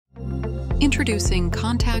Introducing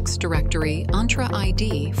Contacts Directory Entra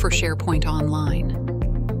ID for SharePoint Online,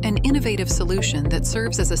 an innovative solution that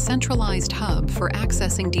serves as a centralized hub for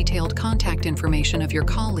accessing detailed contact information of your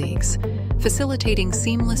colleagues, facilitating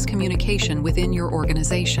seamless communication within your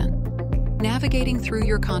organization. Navigating through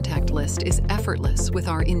your contact list is effortless with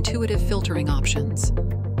our intuitive filtering options.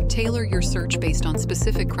 Tailor your search based on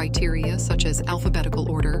specific criteria such as alphabetical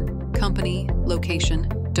order, company, location,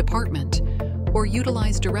 department, or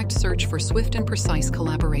utilize direct search for swift and precise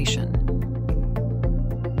collaboration.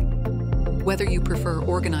 Whether you prefer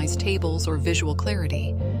organized tables or visual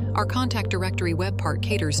clarity, our contact directory web part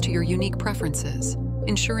caters to your unique preferences,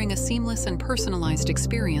 ensuring a seamless and personalized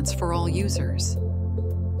experience for all users.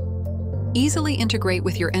 Easily integrate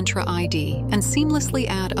with your Entra ID and seamlessly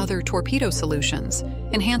add other Torpedo solutions,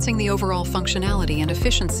 enhancing the overall functionality and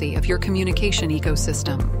efficiency of your communication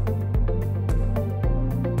ecosystem.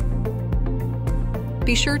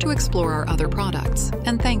 Be sure to explore our other products,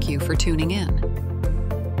 and thank you for tuning in.